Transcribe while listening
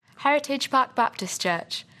Heritage Park Baptist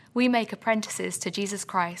Church. We make apprentices to Jesus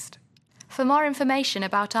Christ. For more information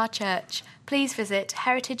about our church, please visit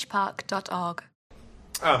heritagepark.org.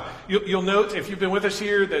 You'll note, if you've been with us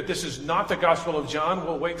here, that this is not the Gospel of John.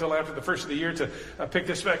 We'll wait till after the first of the year to pick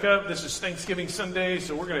this back up. This is Thanksgiving Sunday,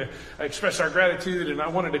 so we're going to express our gratitude, and I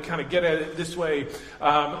wanted to kind of get at it this way.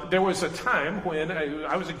 There was a time when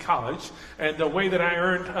I was in college, and the way that I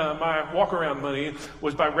earned my walk-around money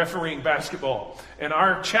was by refereeing basketball. And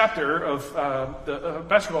our chapter of the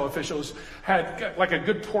basketball officials had like a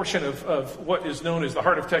good portion of what is known as the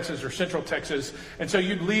heart of Texas or Central Texas. And so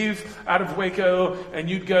you'd leave out of Waco,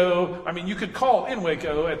 and you'd go, you could call in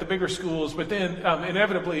Waco at the bigger schools, but then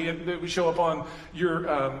inevitably it would show up on your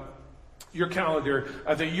calendar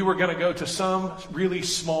that you were going to go to some really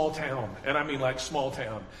small town. And I mean like small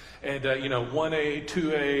town. And, 1A,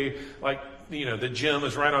 2A, the gym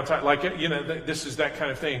is right on top. This is that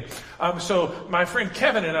kind of thing. So my friend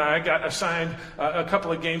Kevin and I got assigned a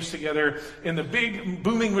couple of games together in the big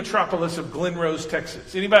booming metropolis of Glen Rose,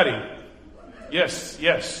 Texas. Anybody? Yes,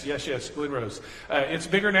 Glen Rose. It's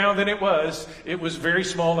bigger now than it was. It was very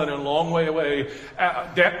small and a long way away.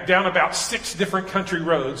 Down about 6 different country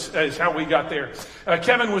roads is how we got there.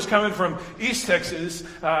 Kevin was coming from East Texas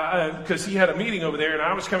because he had a meeting over there, and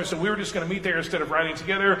I was coming, so we were just going to meet there instead of riding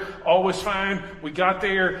together. All was fine. We got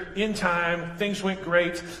there in time. Things went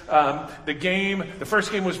great. The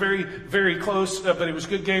first game was very, very close, but it was a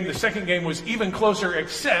good game. The second game was even closer,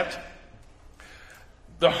 except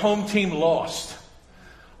the home team lost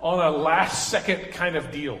on a last-second kind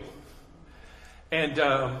of deal. And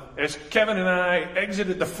as Kevin and I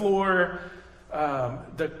exited the floor,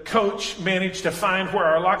 the coach managed to find where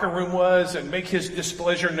our locker room was and make his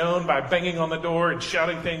displeasure known by banging on the door and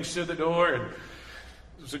shouting things through the door. And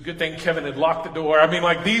it was a good thing Kevin had locked the door.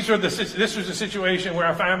 This was a situation where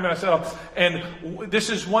I found myself, and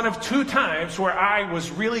this is one of 2 times where I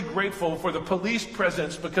was really grateful for the police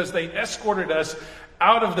presence because they escorted us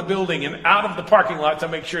out of the building and out of the parking lot to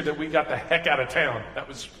make sure that we got the heck out of town. That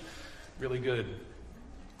was really good.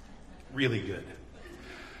 Really good.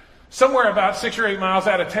 Somewhere about 6 or 8 miles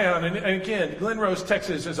out of town, and again, Glen Rose,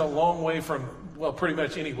 Texas is a long way from, pretty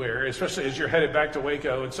much anywhere, especially as you're headed back to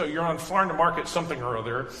Waco. And so you're on Farm to Market something or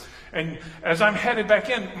other. And as I'm headed back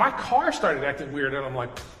in, my car started acting weird, and I'm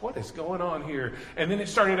like, what is going on here? And then it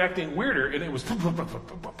started acting weirder, and it was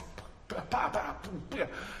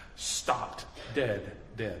stopped. Dead.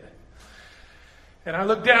 And I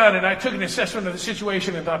looked down and I took an assessment of the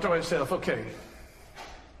situation and thought to myself, okay,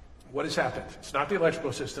 what has happened? It's not the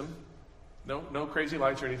electrical system. No crazy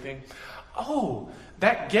lights or anything. Oh,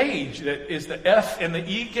 that gauge that is the F and the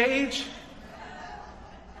E gauge.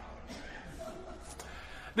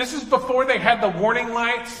 This is before they had the warning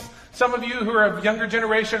lights. Some of you who are of younger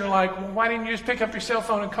generation are like, well, why didn't you just pick up your cell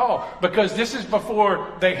phone and call? Because this is before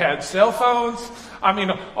they had cell phones.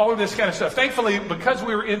 All of this kind of stuff. Thankfully, because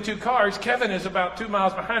we were in 2 cars, Kevin is about 2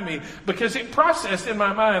 miles behind me because it processed in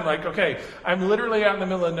my mind like, okay, I'm literally out in the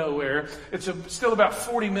middle of nowhere. It's still about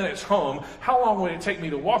 40 minutes home. How long would it take me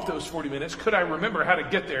to walk those 40 minutes? Could I remember how to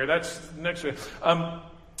get there? That's the next one.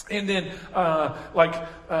 And then, I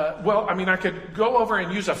could go over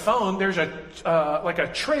and use a phone. There's a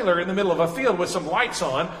trailer in the middle of a field with some lights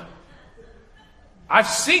on. I've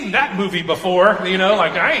seen that movie before,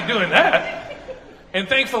 I ain't doing that. And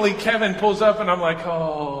thankfully, Kevin pulls up, and I'm like,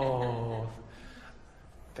 oh,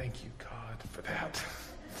 thank you, God, for that.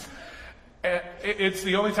 It's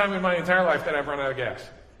the only time in my entire life that I've run out of gas.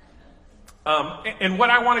 And what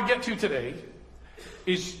I want to get to today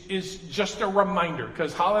is just a reminder,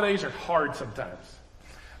 because holidays are hard sometimes.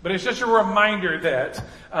 But it's just a reminder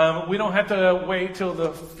that we don't have to wait till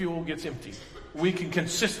the fuel gets empty. We can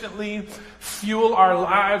consistently fuel our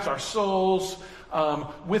lives, our souls,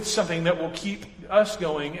 with something that will keep us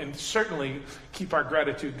going and certainly keep our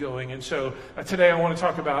gratitude going. And so today I want to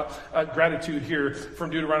talk about gratitude here from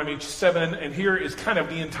Deuteronomy 7. And here is kind of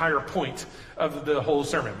the entire point of the whole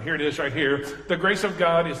sermon. Here it is right here. The grace of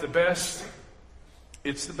God is the best.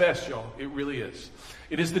 It's the best, y'all. It really is.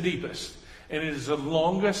 It is the deepest. And it is the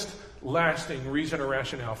longest lasting reason or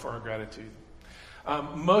rationale for our gratitude.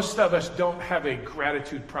 Most of us don't have a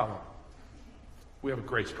gratitude problem. We have a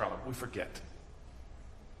grace problem. We forget.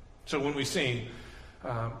 So when we sing,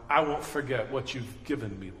 I won't forget what you've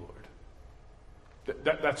given me, Lord.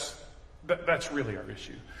 That's really our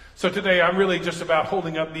issue. So today I'm really just about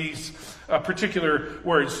holding up these particular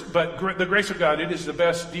words. But the grace of God, it is the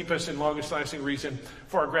best, deepest, and longest lasting reason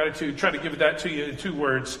for our gratitude. Try to give that to you in 2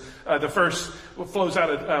 words. The first flows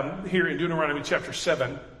out of here in Deuteronomy chapter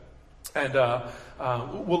 7. And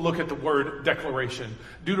we'll look at the word declaration.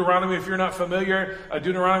 Deuteronomy, if you're not familiar,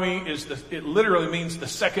 Deuteronomy it literally means the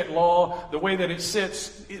second law. The way that it sits,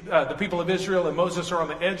 the people of Israel and Moses are on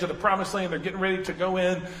the edge of the promised land. They're getting ready to go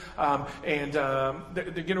in, and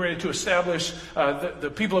they're getting ready to establish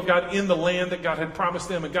the people of God in the land that God had promised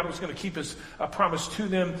them, and God was going to keep his promise to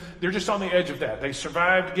them. They're just on the edge of that. They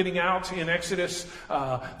survived getting out in Exodus.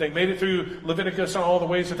 They made it through Leviticus on all the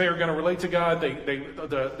ways that they were going to relate to God.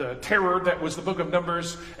 The terror that was the book of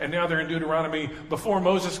Numbers, and now they're in Deuteronomy. Before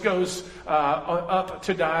Moses goes up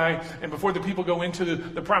to die, and before the people go into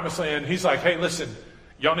the promised land, he's like, hey, listen,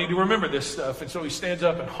 y'all need to remember this stuff. And so he stands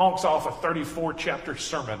up and honks off a 34-chapter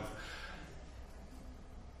sermon.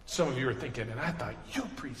 Some of you are thinking, and I thought you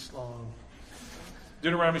preached long.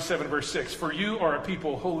 Deuteronomy 7, verse 6, for you are a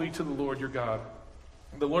people holy to the Lord your God.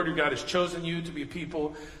 The Lord your God has chosen you to be a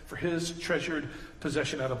people for his treasured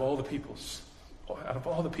possession out of all the peoples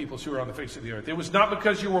who are on the face of the earth. It was not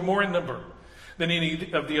because you were more in number than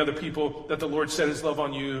any of the other people that the Lord set his love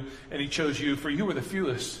on you and he chose you, for you were the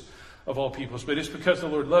fewest of all peoples. But it's because the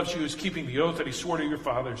Lord loves you, is keeping the oath that he swore to your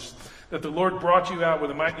fathers, that the Lord brought you out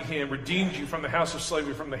with a mighty hand, redeemed you from the house of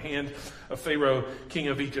slavery, from the hand of Pharaoh, king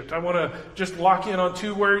of Egypt. I want to just lock in on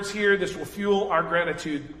two words here. This will fuel our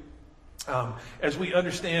gratitude as we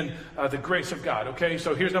understand the grace of God. Okay,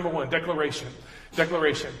 so here's number one, declaration.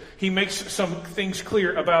 Declaration. He makes some things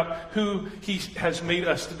clear about who he has made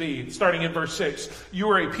us to be. Starting in verse 6, you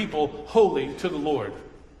are a people holy to the Lord.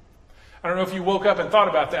 I don't know if you woke up and thought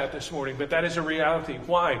about that this morning, but that is a reality.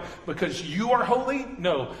 Why? Because you are holy?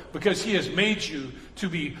 No, because he has made you to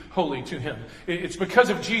be holy to him. It's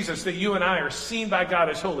because of Jesus that you and I are seen by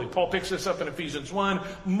God as holy. Paul picks this up in Ephesians 1,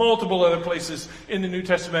 multiple other places in the New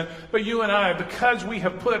Testament. But you and I, because we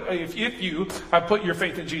have if you have put your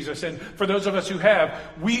faith in Jesus, and for those of us who have,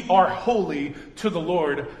 we are holy to the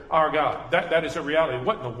Lord our God. That is a reality.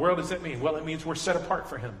 What in the world does that mean? Well, it means we're set apart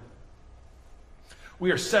for him. We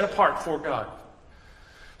are set apart for God.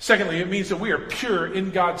 Secondly, it means that we are pure in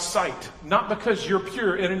God's sight. Not because you're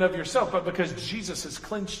pure in and of yourself, but because Jesus has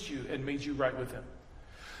cleansed you and made you right with him.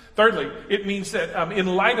 Thirdly, it means that in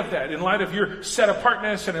light of that, in light of your set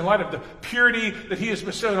apartness and in light of the purity that he has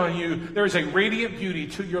bestowed on you, there is a radiant beauty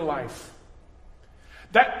to your life.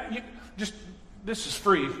 This is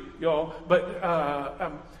free, y'all, but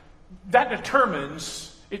that determines...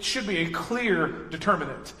 It should be a clear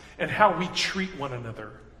determinant in how we treat one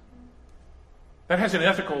another. That has an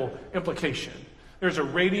ethical implication. There's a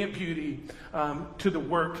radiant beauty to the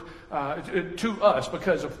work, to us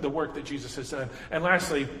because of the work that Jesus has done. And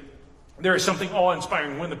lastly, there is something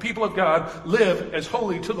awe-inspiring. When the people of God live as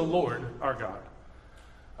holy to the Lord our God,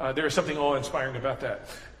 there is something awe-inspiring about that.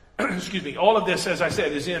 Excuse me. All of this, as I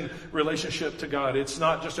said, is in relationship to God. It's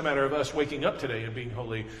not just a matter of us waking up today and being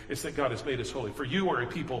holy. It's that God has made us holy. For you are a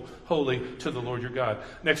people holy to the Lord your God.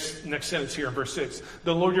 Next sentence here in verse 6.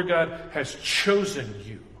 The Lord your God has chosen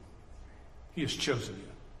you. He has chosen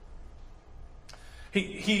you.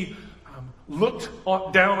 He looked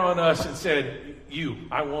down on us and said,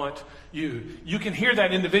 I want you. You can hear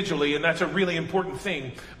that individually, and that's a really important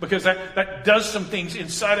thing because that does some things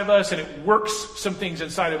inside of us, and it works some things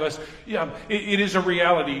inside of us. Yeah, it is a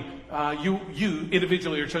reality. You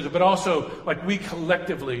individually are chosen, but also like we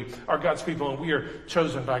collectively are God's people, and we are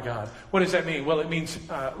chosen by God. What does that mean? Well, it means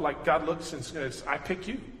like God looks and says, I pick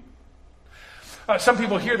you. Some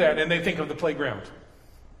people hear that and they think of the playground.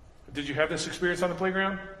 Did you have this experience on the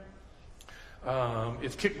playground?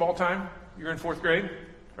 It's kickball time. You're in 4th grade,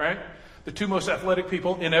 right? The two most athletic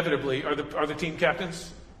people, inevitably, are the team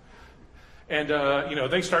captains. And,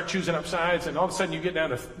 they start choosing up sides, and all of a sudden you get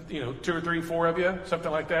down to, 2 or 3, 4 of you,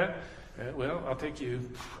 something like that. Well, I'll take you.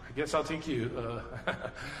 I guess I'll take you.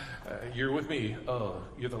 You're with me. Oh,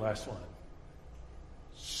 you're the last one.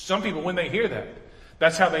 Some people, when they hear that,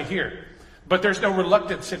 that's how they hear. But there's no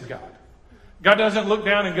reluctance in God. God doesn't look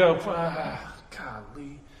down and go,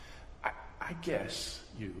 golly, I guess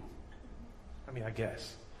you. I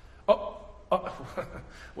guess. Well,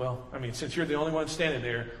 since you're the only one standing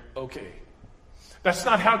there, okay. That's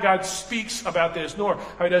not how God speaks about this, nor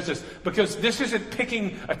how he does this. Because this isn't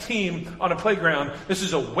picking a team on a playground. This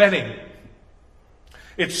is a wedding.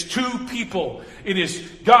 It's two people. It is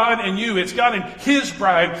God and you. It's God and his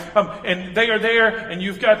bride. And they are there, and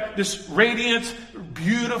you've got this radiant,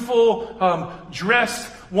 beautiful,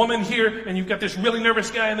 dressed woman here, and you've got this really nervous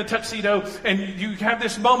guy in the tuxedo, and you have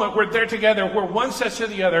this moment where they're together, where one says to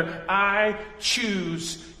the other, I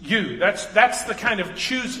choose you. That's the kind of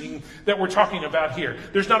choosing that we're talking about here.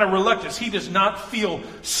 There's not a reluctance. He does not feel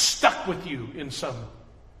stuck with you in some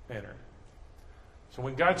manner. So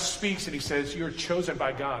when God speaks and he says, you're chosen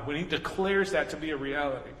by God, when he declares that to be a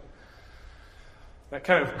reality, that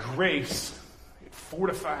kind of grace, it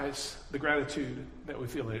fortifies the gratitude that we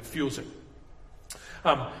feel, and it fuels it.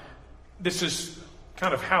 This is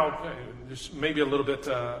kind of how, there's maybe a little bit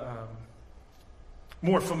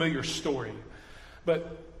more familiar story.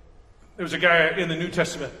 But there was a guy in the New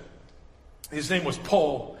Testament. His name was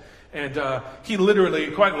Paul. And he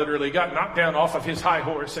quite literally, got knocked down off of his high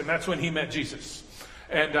horse. And that's when he met Jesus.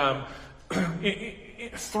 And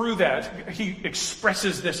through that, he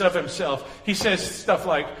expresses this of himself. He says stuff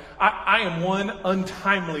like, I am one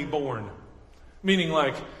untimely born. Meaning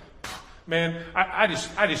like, man, I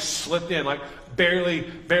just slipped in, like barely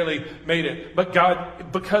made it. But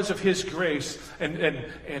God, because of his grace and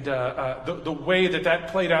the way that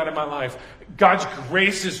played out in my life, God's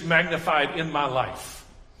grace is magnified in my life.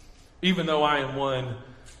 Even though I am one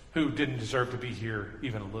who didn't deserve to be here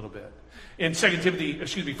even a little bit. In 1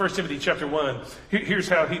 Timothy chapter 1, here's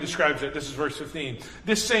how he describes it. This is verse 15.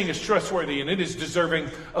 This saying is trustworthy and it is deserving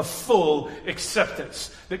of full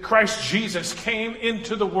acceptance. That Christ Jesus came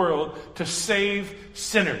into the world to save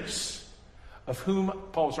sinners. Of whom,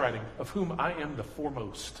 Paul's writing, of whom I am the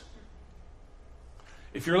foremost.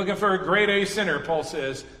 If you're looking for a grade A sinner, Paul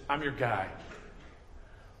says, I'm your guy.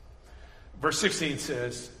 Verse 16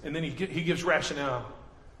 says, and then he gives rationale.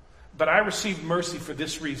 But I received mercy for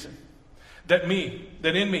this reason. That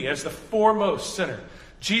in me, as the foremost sinner,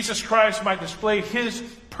 Jesus Christ might display his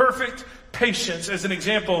perfect patience as an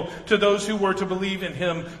example to those who were to believe in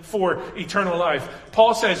him for eternal life.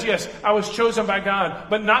 Paul says, yes, I was chosen by God,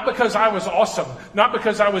 but not because I was awesome, not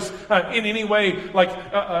because I was in any way like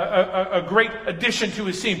a great addition to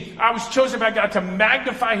his team. I was chosen by God to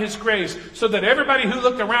magnify his grace so that everybody who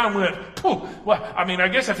looked around went, well, I mean, I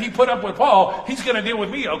guess if he put up with Paul, he's going to deal with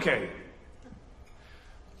me okay.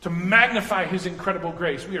 To magnify his incredible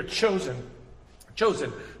grace. We are chosen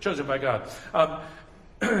by God.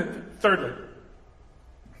 Thirdly,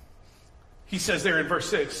 he says there in verse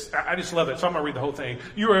 6, I just love it, so I'm going to read the whole thing.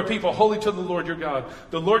 You are a people holy to the Lord your God.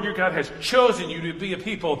 The Lord your God has chosen you to be a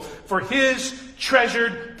people for his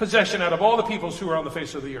treasured possession out of all the peoples who are on the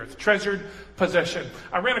face of the earth. Treasured possession.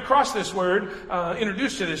 I ran across this word,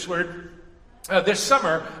 introduced to this word, this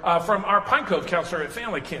summer from our Pine Cove counselor at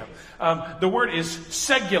family camp. The word is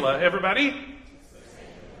segula. Everybody?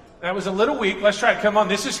 That was a little weak. Let's try it. Come on.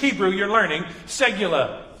 This is Hebrew. You're learning.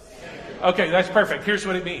 Segula. Okay, that's perfect. Here's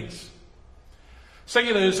what it means.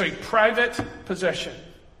 Segula is a private possession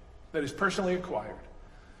that is personally acquired,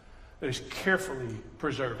 that is carefully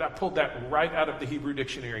preserved. I pulled that right out of the Hebrew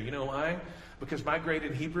dictionary. You know why? Because my grade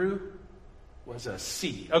in Hebrew was a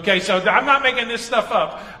C. Okay, so I'm not making this stuff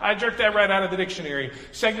up. I jerked that right out of the dictionary.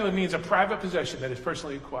 Segula means a private possession that is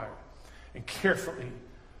personally acquired and carefully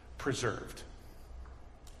preserved.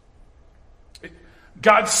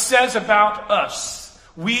 God says about us,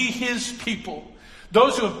 we his people,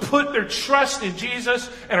 those who have put their trust in Jesus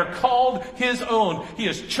and are called his own. He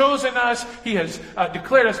has chosen us. He has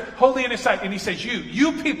declared us holy in his sight. And he says,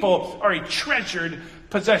 you people are a treasured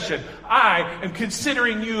possession. I am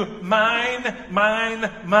considering you mine.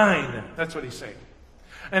 That's what he's saying.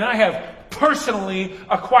 And I have personally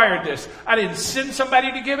acquired this. I didn't send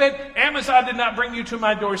somebody to give it. Amazon did not bring you to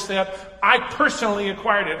my doorstep. I personally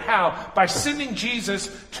acquired it. How? By sending Jesus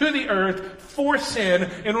to the earth for sin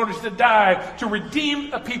in order to die, to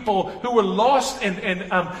redeem a people who were lost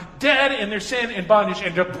and dead in their sin and bondage,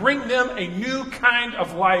 and to bring them a new kind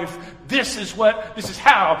of life. This is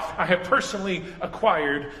how I have personally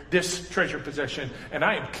acquired this treasured possession, and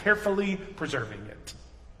I am carefully preserving it.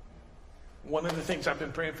 One of the things I've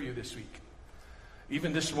been praying for you this week,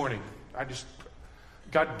 even this morning,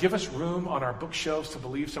 God, give us room on our bookshelves to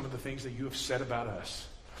believe some of the things that you have said about us.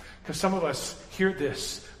 Because some of us hear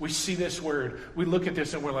this, we see this word, we look at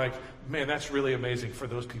this and we're like, man, that's really amazing for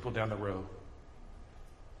those people down the road.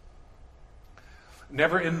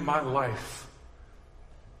 Never in my life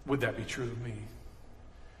would that be true of me.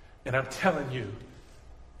 And I'm telling you,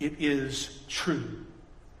 it is true.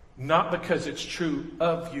 Not because it's true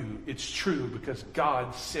of you. It's true because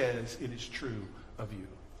God says it is true of you.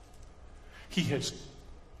 He has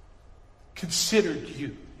considered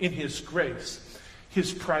you in his grace,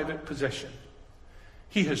 his private possession.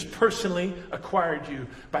 He has personally acquired you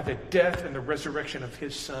by the death and the resurrection of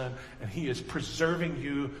his Son, and he is preserving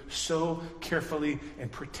you so carefully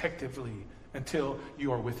and protectively until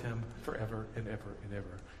you are with him forever and ever and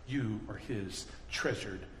ever. You are his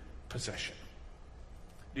treasured possession.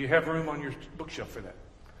 Do you have room on your bookshelf for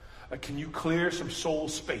that? Can you clear some soul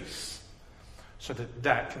space so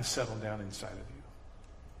that can settle down inside of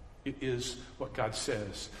you? It is what God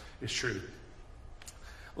says is true.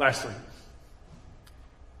 Lastly,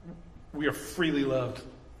 we are freely loved.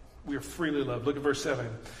 We are freely loved. Look at verse 7.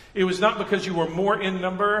 It was not because you were more in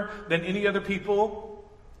number than any other people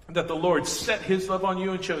that the Lord set his love on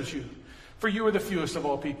you and chose you. For you are the fewest of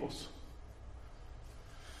all peoples.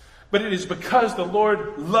 But it is because the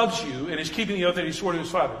Lord loves you and is keeping the oath that he swore to his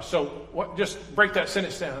fathers. So just break that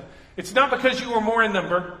sentence down. It's not because you were more in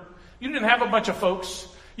number. You didn't have a bunch of folks.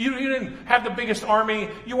 You didn't have the biggest army.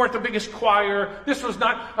 You weren't the biggest choir. This was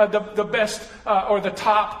not the best or the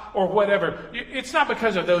top or whatever. It's not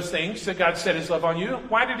because of those things that God set his love on you.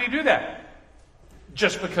 Why did he do that?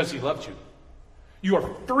 Just because he loved you. You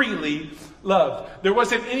are freely loved. There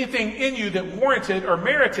wasn't anything in you that warranted or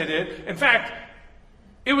merited it. In fact,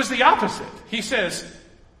 it was the opposite. He says,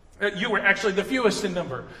 you were actually the fewest in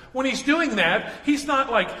number. When he's doing that, he's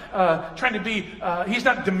not like trying to be, he's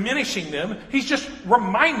not diminishing them. He's just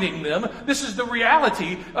reminding them this is the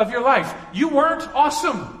reality of your life. You weren't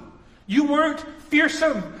awesome. You weren't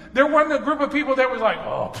fearsome. There wasn't a group of people that was like,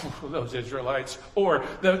 oh, those Israelites or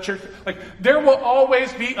the church. Like, there will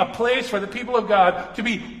always be a place for the people of God to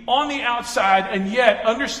be on the outside and yet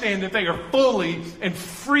understand that they are fully and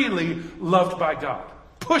freely loved by God.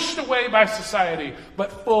 Pushed away by society,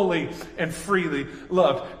 but fully and freely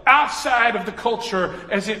loved. Outside of the culture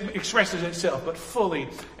as it expresses itself, but fully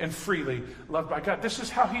and freely loved by God. This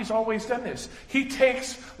is how he's always done this. He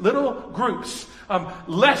takes little groups,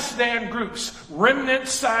 less than groups,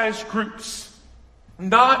 remnant-sized groups,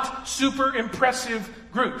 not super impressive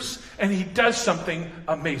groups, and he does something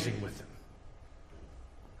amazing with them.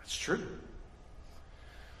 That's true.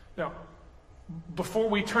 Now, before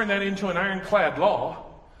we turn that into an ironclad law,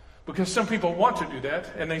 because some people want to do that,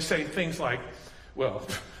 and they say things like, well,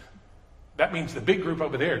 that means the big group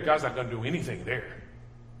over there, God's not going to do anything there.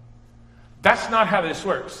 That's not how this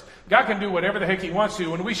works. God can do whatever the heck he wants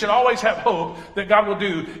to, and we should always have hope that God will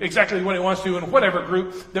do exactly what he wants to in whatever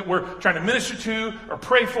group that we're trying to minister to or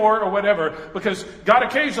pray for or whatever, because God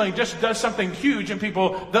occasionally just does something huge in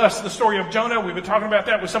people. Thus, the story of Jonah, we've been talking about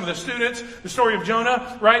that with some of the students. The story of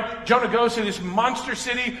Jonah, right? Jonah goes to this monster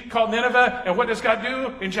city called Nineveh, and what does God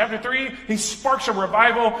do in chapter 3? He sparks a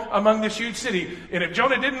revival among this huge city. And if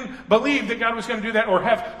Jonah didn't believe that God was going to do that or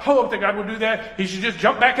have hope that God would do that, he should just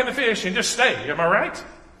jump back in the fish and just stay. Am I right?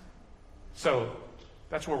 So,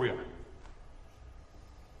 that's where we are.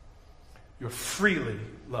 You're freely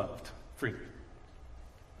loved. Freely.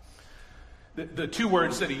 The two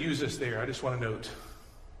words that he uses there, I just want to note.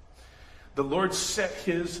 The Lord set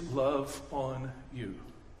his love on you.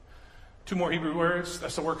 Two more Hebrew words.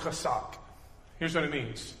 That's the word chasak. Here's what it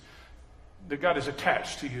means. That God is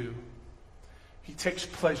attached to you. He takes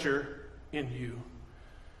pleasure in you.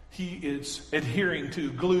 He is adhering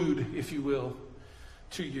to, glued, if you will,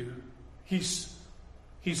 to you.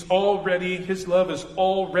 He's already, his love is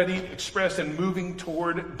already expressed and moving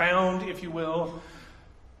toward, bound, if you will,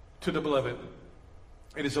 to the beloved.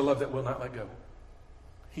 It is a love that will not let go.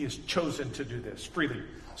 He has chosen to do this freely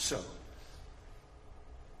so.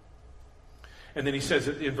 And then he says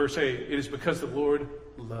in verse 8, it is because the Lord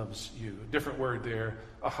loves you. A different word there,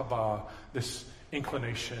 ahava, this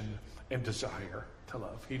inclination and desire to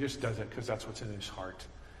love. He just does it because that's what's in his heart.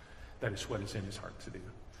 That is what is in his heart to do.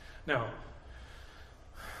 Now,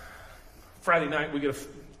 Friday night we get a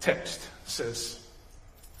text that says,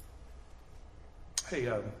 hey,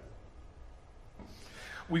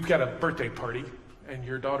 we've got a birthday party and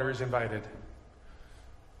your daughter is invited.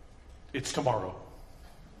 It's tomorrow.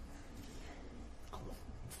 Cool.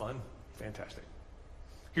 Fun. Fantastic.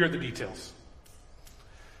 Here are the details.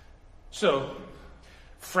 So,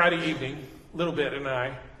 Friday evening, Little Bit and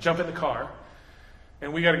I jump in the car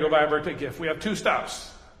and we got to go buy a birthday gift. We have two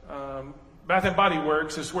stops. Bath and Body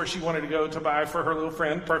Works is where she wanted to go to buy for her little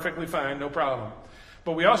friend. Perfectly fine, no problem.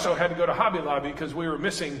 But we also had to go to Hobby Lobby because we were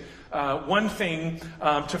missing one thing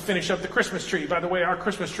to finish up the Christmas tree. By the way, our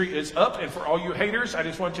Christmas tree is up, and for all you haters, I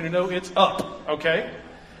just want you to know it's up, okay?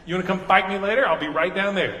 You want to come fight me later? I'll be right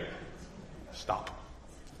down there. Stop.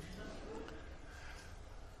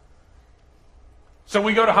 So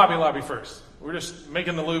we go to Hobby Lobby first. We're just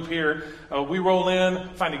making the loop here. We roll in,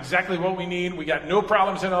 find exactly what we need. We got no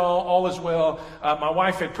problems at all is well. My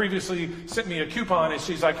wife had previously sent me a coupon, and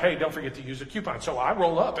she's like, hey, don't forget to use a coupon. So I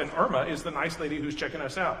roll up, and Irma is the nice lady who's checking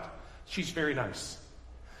us out. She's very nice.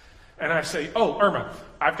 And I say, oh, Irma,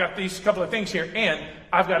 I've got these couple of things here, and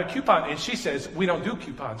I've got a coupon. And she says, we don't do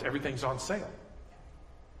coupons. Everything's on sale.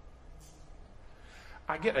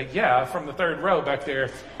 I get a yeah from the third row back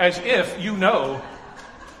there, as if you know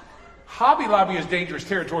Hobby Lobby is dangerous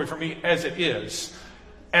territory for me as it is.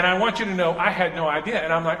 And I want you to know I had no idea.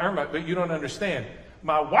 And I'm like, Irma, but you don't understand.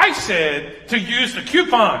 My wife said to use the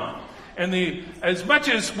coupon. And as much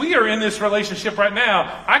as we are in this relationship right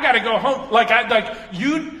now, I got to go home.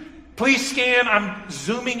 You, please scan. I'm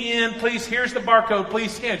zooming in. Please, here's the barcode.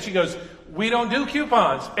 Please scan. She goes, we don't do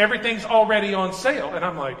coupons. Everything's already on sale. And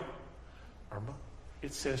I'm like, Irma,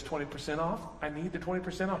 it says 20% off. I need the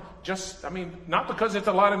 20% off. Not because it's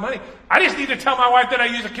a lot of money. I just need to tell my wife that I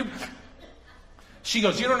use a coupon. She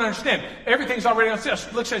goes, you don't understand. Everything's already on sale.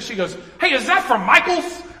 She looks at it. She goes, hey, is that from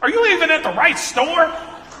Michael's? Are you even at the right store?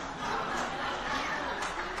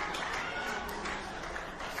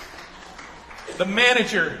 The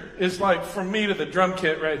manager is like from me to the drum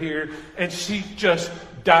kit right here, and she just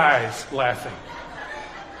dies laughing.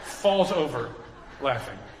 Falls over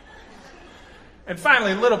laughing. And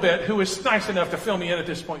finally, a little bit, who was nice enough to fill me in at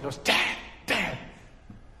this point, goes, Dad,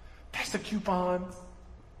 that's the coupon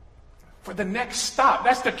for the next stop.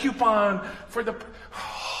 That's the coupon for the...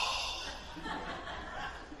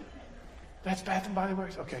 That's Bath and Body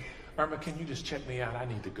Works? Okay. Irma, can you just check me out? I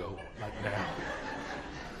need to go like now.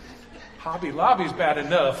 Hobby Lobby's bad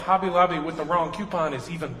enough. Hobby Lobby with the wrong coupon is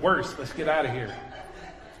even worse. Let's get out of here.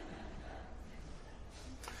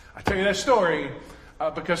 I tell you that story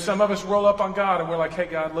because some of us roll up on God and we're like, hey,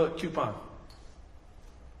 God, look, coupon.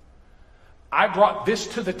 I brought this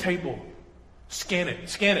to the table. Scan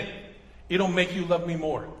it. It'll make you love me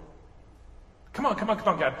more. Come on,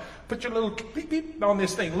 God. Put your little beep, beep on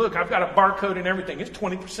this thing. Look, I've got a barcode and everything. It's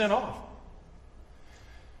 20% off.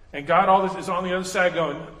 And God all this is on the other side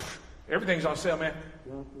going, everything's on sale, man.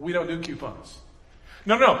 We don't do coupons.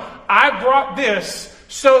 No. I brought this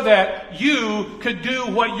so that you could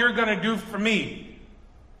do what you're going to do for me.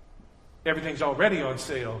 Everything's already on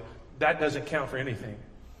sale. That doesn't count for anything.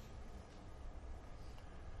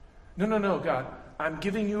 No, God. I'm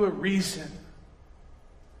giving you a reason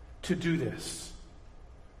to do this.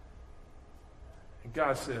 And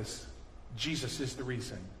God says, Jesus is the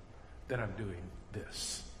reason that I'm doing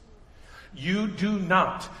this. You do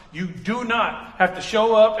not have to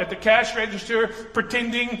show up at the cash register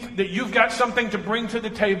pretending that you've got something to bring to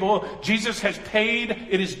the table. Jesus has paid.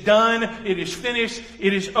 It is done. It is finished.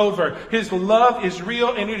 It is over. His love is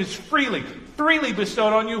real and it is freely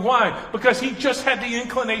bestowed on you. Why? Because he just had the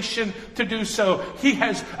inclination to do so. He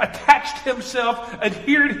has attached himself,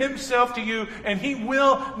 adhered himself to you, and he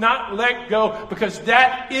will not let go because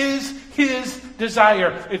that is his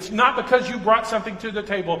desire. It's not because you brought something to the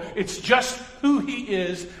table. It's just who he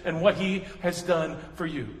is and what he has done for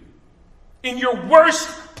you. In your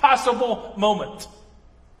worst possible moment,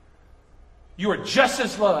 you are just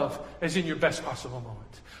as loved as in your best possible moment.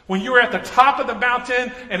 When you're at the top of the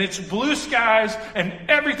mountain and it's blue skies and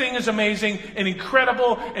everything is amazing and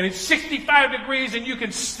incredible and it's 65 degrees and you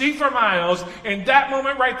can see for miles, in that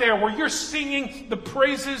moment right there where you're singing the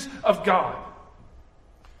praises of God,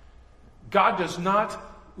 God does not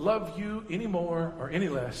love you any more or any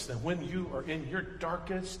less than when you are in your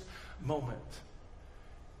darkest moment.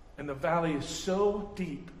 And the valley is so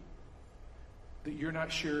deep that you're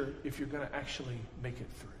not sure if you're going to actually make it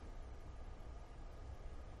through.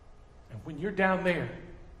 And when you're down there,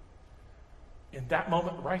 in that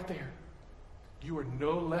moment right there, you are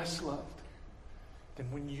no less loved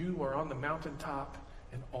than when you are on the mountaintop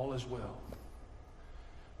and all is well.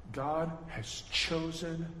 God has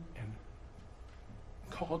chosen and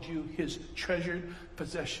called you his treasured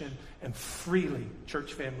possession and freely,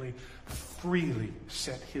 church family, freely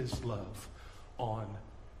set his love on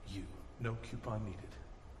you. No coupon needed.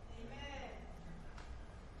 Amen.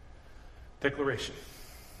 Declaration.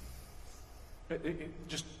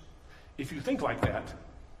 Just, if you think like that,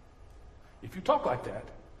 if you talk like that,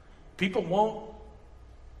 people won't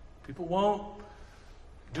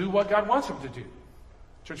do what God wants them to do.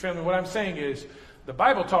 Church family, what I'm saying is, the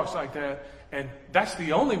Bible talks like that, and that's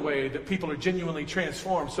the only way that people are genuinely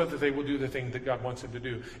transformed so that they will do the thing that God wants them to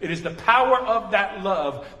do. It is the power of that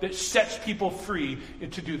love that sets people free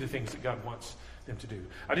to do the things that God wants them to do.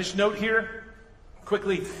 I just note here,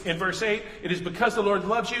 quickly, in verse 8, it is because the Lord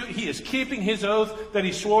loves you, he is keeping his oath that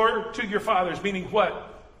he swore to your fathers, meaning what?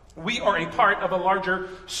 We are a part of a larger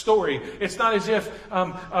story. It's not as if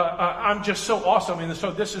I'm just so awesome and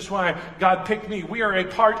so this is why God picked me. We are a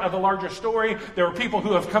part of a larger story. There are people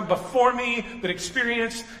who have come before me that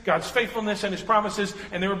experienced God's faithfulness and his promises,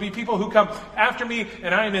 and there will be people who come after me,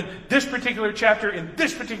 and I am in this particular chapter, in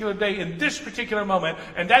this particular day, in this particular moment,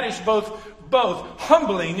 and that is both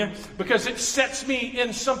humbling because it sets me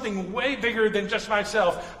in something way bigger than just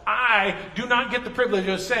myself. I do not get the privilege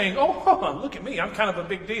of saying, oh, look at me, I'm kind of a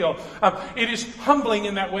big deal. feel. It is humbling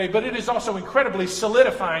in that way, but it is also incredibly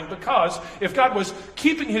solidifying, because if God was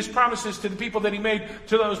keeping his promises to the people that he made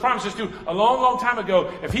to those promises to a long, long time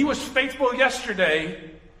ago, if he was faithful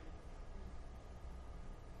yesterday,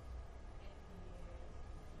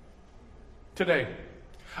 today,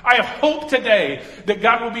 I have hope today that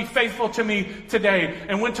God will be faithful to me today.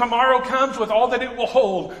 And when tomorrow comes with all that it will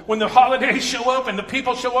hold, when the holidays show up and the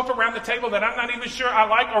people show up around the table that I'm not even sure I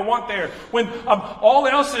like or want there, when all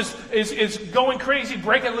else is going crazy,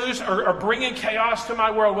 breaking loose, or bringing chaos to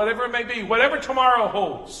my world, whatever it may be, whatever tomorrow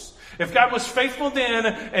holds, if God was faithful then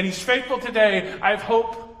and he's faithful today, I have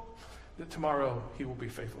hope that tomorrow he will be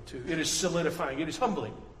faithful too. It is solidifying. It is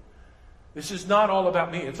humbling. This is not all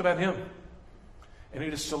about me. It's about him. And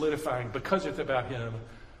it is solidifying. Because it's about him,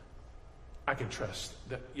 I can trust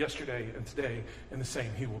that yesterday and today and the same,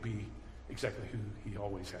 he will be exactly who he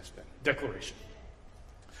always has been. Declaration.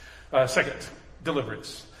 Second,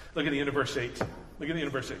 deliverance. Look at the end of verse 8. Look at the end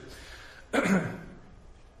of verse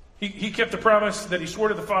 8. He kept the promise that he swore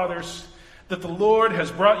to the fathers, that the Lord has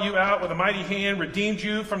brought you out with a mighty hand, redeemed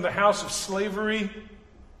you from the house of slavery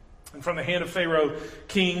and from the hand of Pharaoh,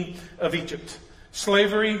 king of Egypt.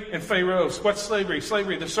 Slavery and Pharaohs. What's slavery?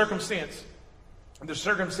 Slavery, the circumstance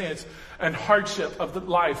and hardship of the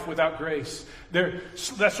life without grace.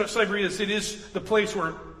 That's what slavery is. It is the place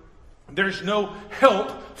where there's no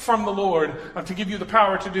help from the Lord to give you the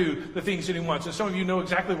power to do the things that he wants. And some of you know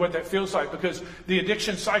exactly what that feels like, because the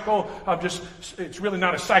addiction cycle it's really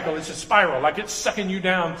not a cycle, it's a spiral. Like it's sucking you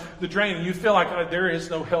down the drain, and you feel like there is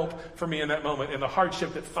no help for me in that moment, and the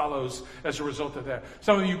hardship that follows as a result of that.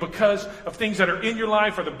 Some of you, because of things that are in your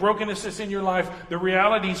life or the brokenness that's in your life, the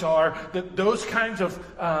realities are that those kinds of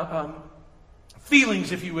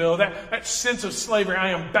feelings, if you will, that sense of slavery, I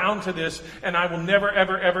am bound to this and I will never,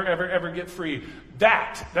 ever, ever, ever, ever get free.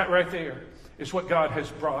 That right there is what God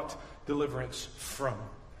has brought deliverance from.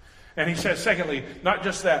 And he says, secondly, not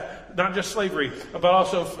just that, not just slavery, but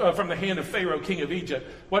also from the hand of Pharaoh, king of Egypt.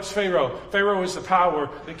 What's Pharaoh? Pharaoh is the power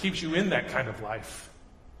that keeps you in that kind of life.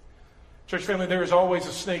 Church family, there is always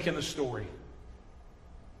a snake in the story.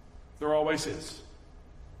 There always is.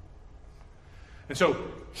 And so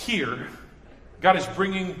here, God is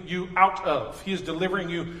bringing you out of. He is delivering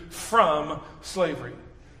you from slavery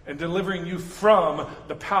and delivering you from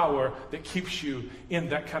the power that keeps you in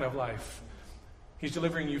that kind of life. He's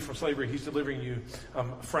delivering you from slavery. He's delivering you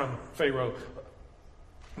from Pharaoh.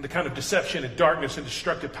 The kind of deception and darkness and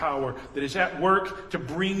destructive power that is at work to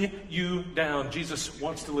bring you down. Jesus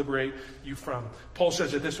wants to liberate you from. Paul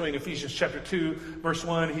says it this way in Ephesians chapter 2, verse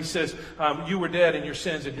 1. He says, you were dead in your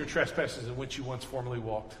sins and your trespasses in which you once formerly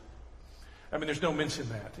walked. I mean, there's no mention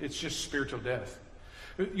that. It's just spiritual death.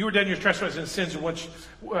 You were dead in your trespasses and sins in which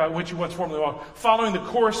you once formerly walked, following the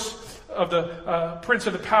course of the prince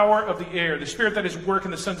of the power of the air, the spirit that is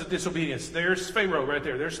working the sons of disobedience. There's Pharaoh right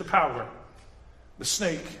there. There's the power, the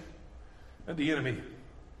snake, and the enemy.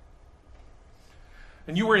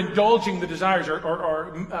 And you were indulging the desires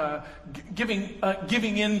or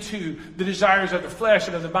giving into the desires of the flesh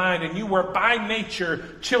and of the mind, and you were by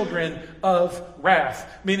nature children of wrath.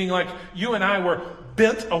 Meaning like you and I were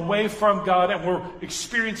bent away from God and we're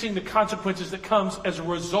experiencing the consequences that comes as a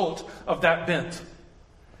result of that bent.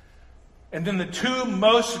 And then the two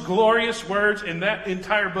most glorious words in that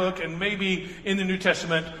entire book, and maybe in the New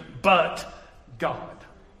Testament, but God.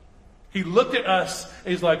 He looked at us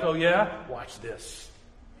and he's like, oh yeah, watch this.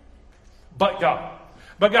 But God.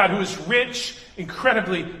 But God, who is rich,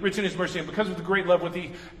 incredibly rich in his mercy, and because of the great love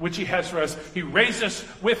which he has for us, he raised us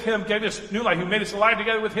with him, gave us new life. He made us alive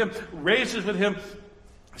together with him, raised us with him,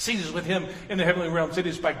 seated us with him in the heavenly realms. It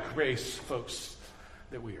is by grace, folks,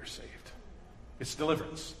 that we are saved. It's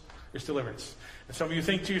deliverance. It's deliverance. And some of you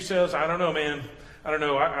think to yourselves, I don't know, man. I don't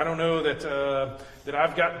know. I don't know that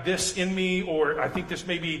I've got this in me, or I think this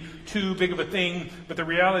may be too big of a thing. But the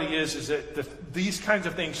reality is that these kinds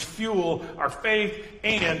of things fuel our faith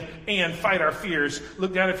and fight our fears.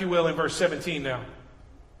 Look down, if you will, in verse 17 now.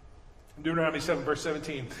 Deuteronomy 7, verse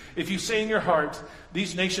 17. If you say in your heart,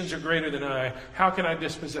 these nations are greater than I, how can I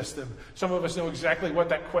dispossess them? Some of us know exactly what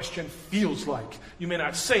that question feels like. You may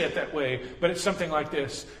not say it that way, but it's something like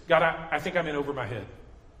this. God, I think I'm in over my head.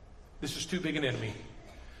 This is too big an enemy.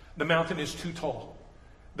 The mountain is too tall.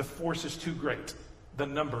 The force is too great. The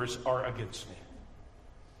numbers are against me.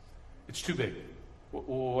 It's too big.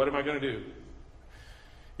 What am I going to do?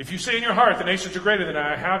 If you say in your heart, the nations are greater than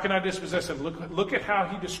I, how can I dispossess them? Look at how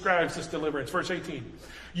he describes this deliverance. Verse 18.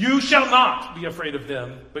 You shall not be afraid of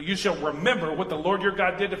them, but you shall remember what the Lord your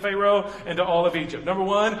God did to Pharaoh and to all of Egypt. Number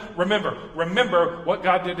one, remember. Remember what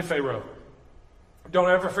God did to Pharaoh. Don't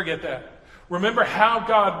ever forget that. Remember how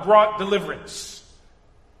God brought deliverance.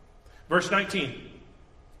 Verse 19.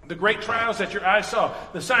 The great trials that your eyes saw,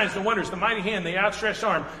 the signs, the wonders, the mighty hand, the outstretched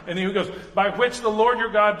arm. And then he goes, by which the Lord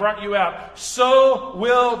your God brought you out. So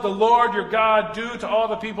will the Lord your God do to all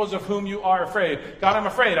the peoples of whom you are afraid. God, I'm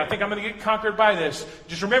afraid. I think I'm going to get conquered by this.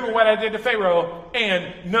 Just remember what I did to Pharaoh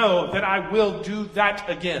and know that I will do that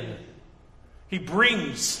again. He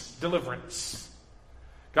brings deliverance.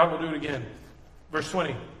 God will do it again. Verse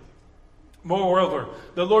 20. Moreover,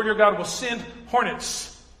 the Lord your God will send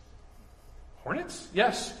hornets. Hornets?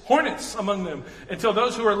 Yes, hornets among them, until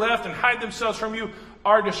those who are left and hide themselves from you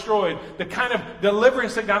are destroyed. The kind of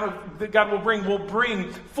deliverance that God will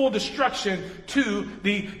bring full destruction to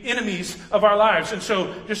the enemies of our lives. And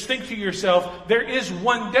so just think to yourself, there is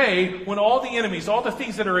one day when all the enemies, all the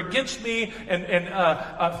things that are against me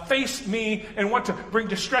and face me and want to bring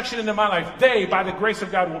destruction into my life, they, by the grace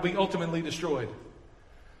of God, will be ultimately destroyed.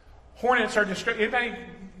 Hornets are destructive. Anybody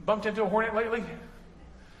bumped into a hornet lately?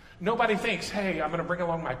 Nobody thinks, hey, I'm going to bring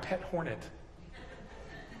along my pet hornet.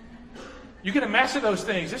 You get a mess of those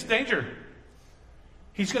things. It's danger.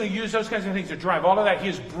 He's going to use those kinds of things to drive all of that. He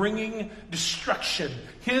is bringing destruction.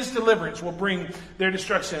 His deliverance will bring their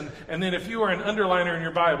destruction. And then if you are an underliner in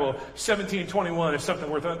your Bible, 17:21 is something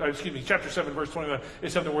worth, chapter 7, verse 21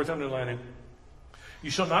 is something worth underlining.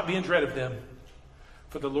 You shall not be in dread of them,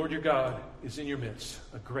 for the Lord your God is in your midst,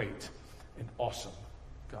 a great and awesome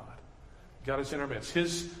God. God is in our midst.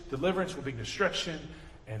 His deliverance will be destruction,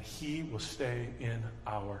 and He will stay in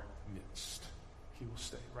our midst. He will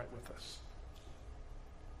stay right with us.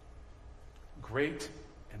 Great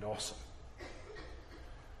and awesome.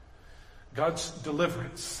 God's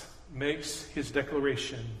deliverance makes His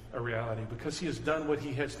declaration a reality. Because He has done what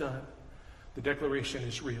He has done, the declaration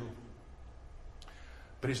is real.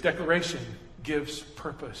 But His declaration gives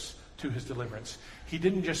purpose to His deliverance. He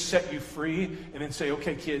didn't just set you free and then say,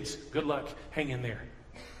 okay, kids, good luck, hang in there.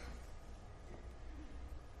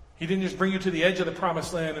 He didn't just bring you to the edge of the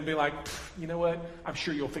promised land and be like, you know what, I'm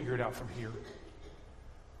sure you'll figure it out from here.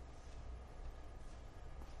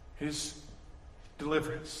 His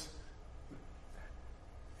deliverance,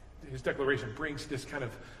 His declaration brings this kind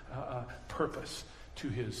of purpose to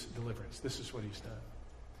His deliverance. This is what He's done.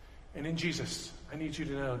 And in Jesus, I need you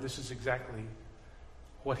to know this is exactly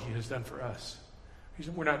what He has done for us.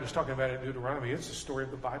 We're not just talking about it in Deuteronomy. It's the story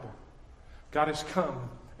of the Bible. God has come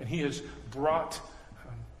and He has brought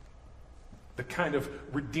the kind of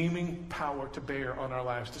redeeming power to bear on our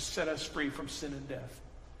lives to set us free from sin and death.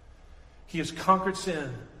 He has conquered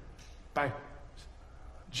sin by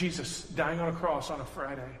Jesus dying on a cross on a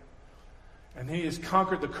Friday. And He has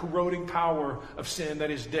conquered the corroding power of sin,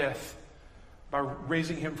 that is death, by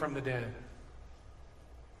raising Him from the dead.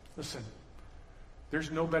 Listen,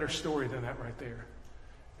 there's no better story than that right there.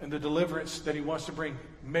 And the deliverance that He wants to bring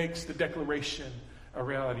makes the declaration a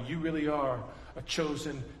reality. You really are a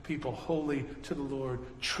chosen people, holy to the Lord,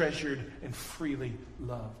 treasured and freely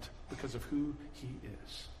loved because of who He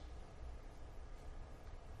is.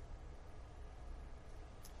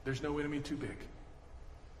 There's no enemy too big.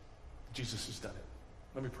 Jesus has done it.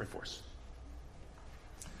 Let me pray for us.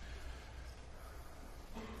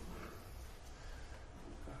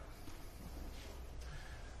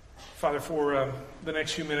 Father, for the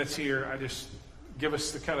next few minutes here, I just give us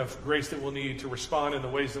the kind of grace that we'll need to respond in the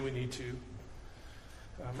ways that we need to.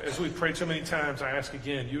 As we've prayed so many times, I ask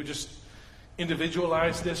again, you would just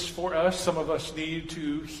individualize this for us. Some of us need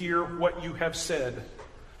to hear what you have said.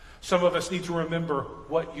 Some of us need to remember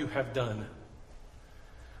what you have done.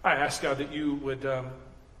 I ask, God, that you would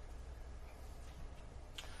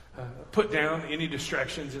put down any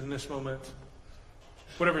distractions in this moment.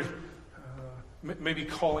 Whatever may be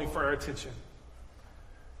calling for our attention.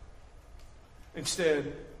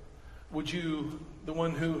 Instead, would you, the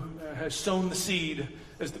one who has sown the seed,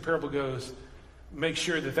 as the parable goes, make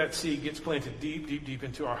sure that that seed gets planted deep, deep, deep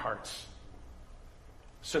into our hearts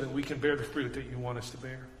so that we can bear the fruit that you want us to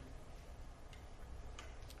bear.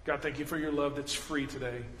 God, thank you for your love that's free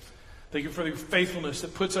today. Thank you for your faithfulness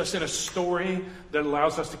that puts us in a story that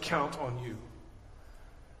allows us to count on you.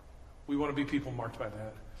 We want to be people marked by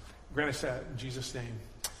that. Grant us that in Jesus' name.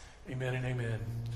 Amen and amen.